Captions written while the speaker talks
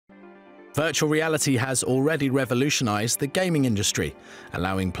Virtual reality has already revolutionized the gaming industry,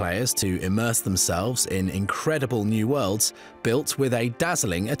 allowing players to immerse themselves in incredible new worlds built with a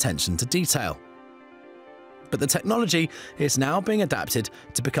dazzling attention to detail. But the technology is now being adapted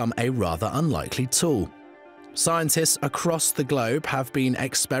to become a rather unlikely tool. Scientists across the globe have been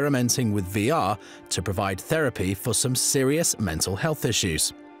experimenting with VR to provide therapy for some serious mental health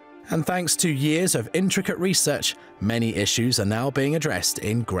issues. And thanks to years of intricate research, many issues are now being addressed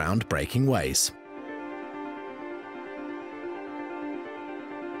in groundbreaking ways.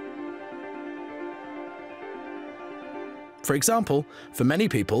 For example, for many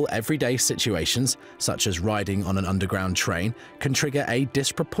people, everyday situations, such as riding on an underground train, can trigger a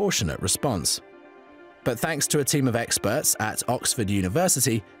disproportionate response. But thanks to a team of experts at Oxford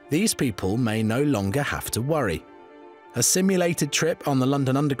University, these people may no longer have to worry. A simulated trip on the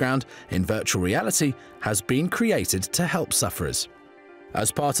London Underground in virtual reality has been created to help sufferers. As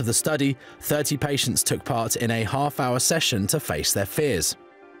part of the study, 30 patients took part in a half-hour session to face their fears.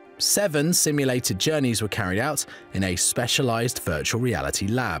 7 simulated journeys were carried out in a specialized virtual reality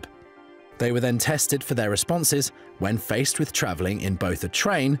lab. They were then tested for their responses when faced with traveling in both a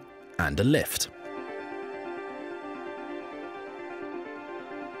train and a lift.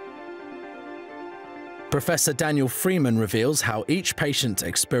 Professor Daniel Freeman reveals how each patient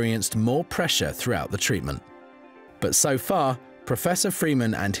experienced more pressure throughout the treatment. But so far, Professor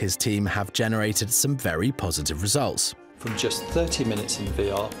Freeman and his team have generated some very positive results. From just 30 minutes in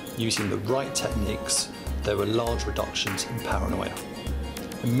VR, using the right techniques, there were large reductions in paranoia.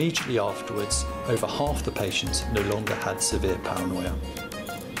 Immediately afterwards, over half the patients no longer had severe paranoia.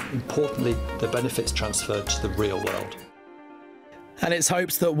 Importantly, the benefits transferred to the real world. And it's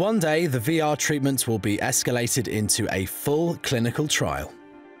hoped that one day the VR treatment will be escalated into a full clinical trial.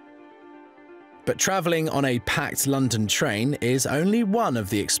 But travelling on a packed London train is only one of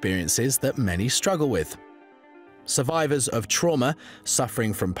the experiences that many struggle with. Survivors of trauma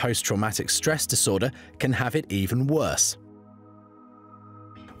suffering from post-traumatic stress disorder can have it even worse.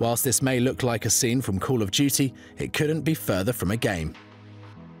 Whilst this may look like a scene from Call of Duty, it couldn't be further from a game.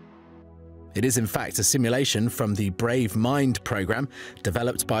 It is in fact a simulation from the Brave Mind program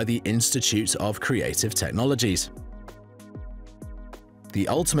developed by the Institute of Creative Technologies. The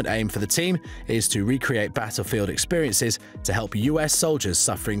ultimate aim for the team is to recreate battlefield experiences to help US soldiers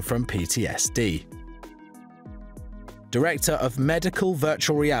suffering from PTSD. Director of Medical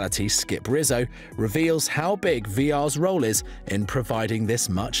Virtual Reality Skip Rizzo reveals how big VR's role is in providing this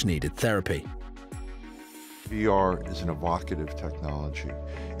much-needed therapy. VR is an evocative technology.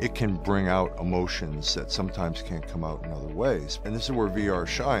 It can bring out emotions that sometimes can't come out in other ways. And this is where VR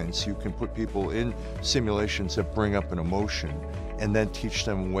shines. You can put people in simulations that bring up an emotion and then teach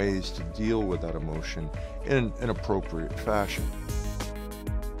them ways to deal with that emotion in an appropriate fashion.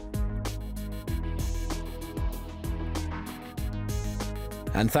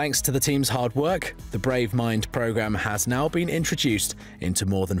 And thanks to the team's hard work, the Brave Mind program has now been introduced into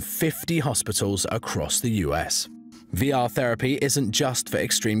more than 50 hospitals across the US. VR therapy isn't just for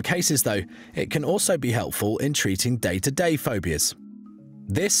extreme cases though, it can also be helpful in treating day-to-day phobias.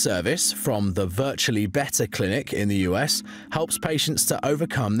 This service from the Virtually Better Clinic in the US helps patients to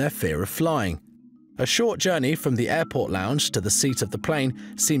overcome their fear of flying. A short journey from the airport lounge to the seat of the plane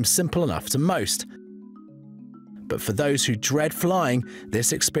seems simple enough to most. But for those who dread flying,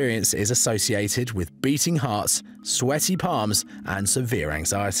 this experience is associated with beating hearts, sweaty palms, and severe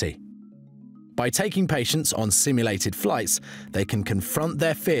anxiety. By taking patients on simulated flights, they can confront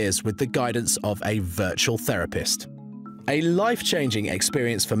their fears with the guidance of a virtual therapist. A life-changing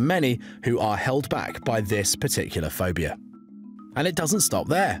experience for many who are held back by this particular phobia. And it doesn't stop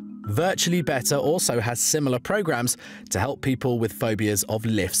there. Virtually Better also has similar programs to help people with phobias of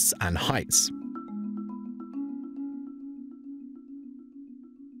lifts and heights.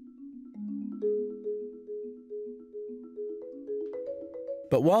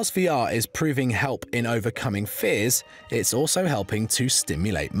 But whilst VR is proving help in overcoming fears, it's also helping to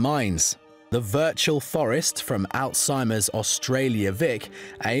stimulate minds. The Virtual Forest from Alzheimer's Australia Vic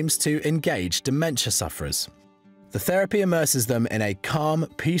aims to engage dementia sufferers. The therapy immerses them in a calm,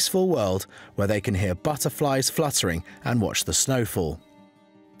 peaceful world where they can hear butterflies fluttering and watch the snowfall.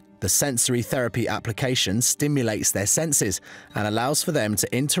 The sensory therapy application stimulates their senses and allows for them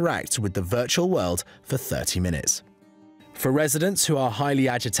to interact with the virtual world for 30 minutes. For residents who are highly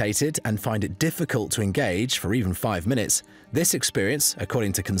agitated and find it difficult to engage for even 5 minutes, this experience,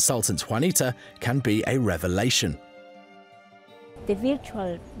 according to consultant Juanita, can be a revelation. The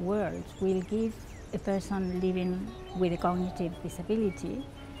virtual world will give a person living with a cognitive disability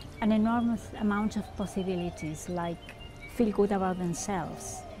an enormous amount of possibilities, like feel good about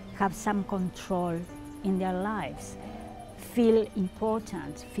themselves, have some control in their lives, feel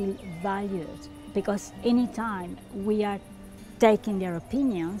important, feel valued. Because anytime we are taking their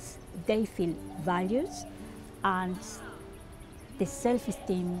opinions, they feel valued and the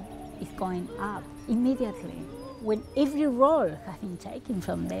self-esteem is going up immediately. When every role has been taken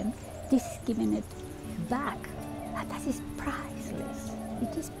from them, this is giving it back. And that is priceless.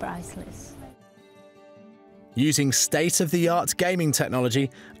 It is priceless. Using state-of-the-art gaming technology,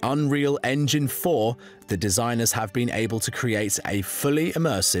 Unreal Engine 4, the designers have been able to create a fully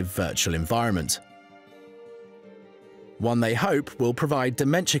immersive virtual environment. One they hope will provide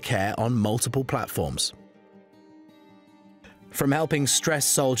dementia care on multiple platforms. From helping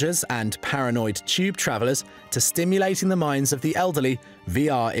stressed soldiers and paranoid tube travelers to stimulating the minds of the elderly,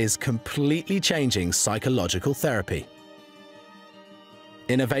 VR is completely changing psychological therapy.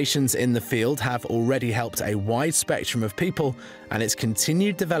 Innovations in the field have already helped a wide spectrum of people, and its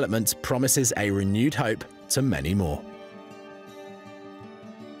continued development promises a renewed hope to many more.